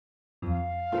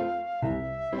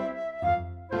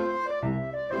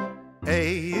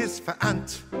A is for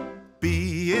ant,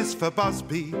 B is for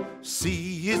Buzzbee,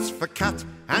 C is for cat,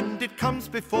 and it comes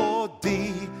before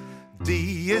D.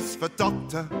 D is for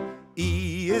doctor,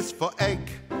 E is for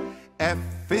egg,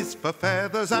 F is for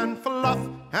feathers and fluff,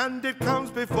 and it comes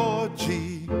before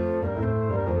G.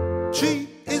 G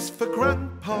is for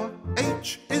grandpa,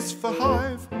 H is for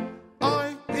hive,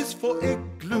 I is for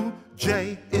igloo,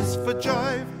 J is for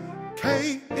jive,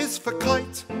 K is for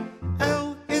kite,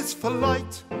 L is for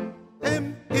light,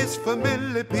 M is for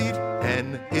millipede,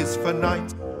 N is for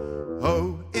night.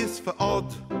 O is for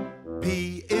odd,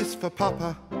 P is for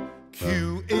papa,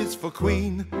 Q is for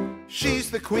queen,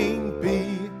 she's the queen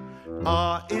bee.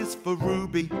 R is for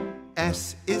ruby,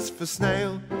 S is for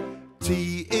snail,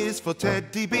 T is for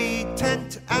teddy bee,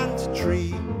 tent and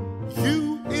tree.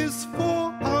 U is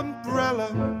for umbrella,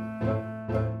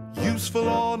 useful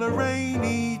on a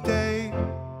rainy day.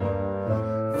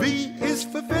 V is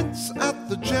for fence at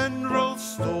the general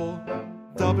store,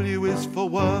 W is for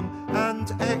worm,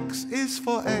 and X is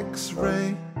for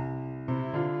X-ray.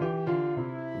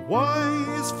 Y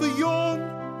is for yawn,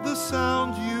 the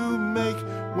sound you make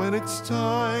when it's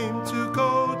time to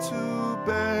go to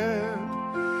bed.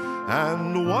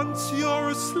 And once you're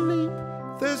asleep,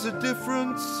 there's a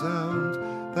different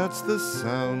sound. That's the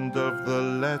sound of the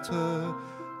letter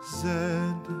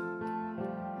Z.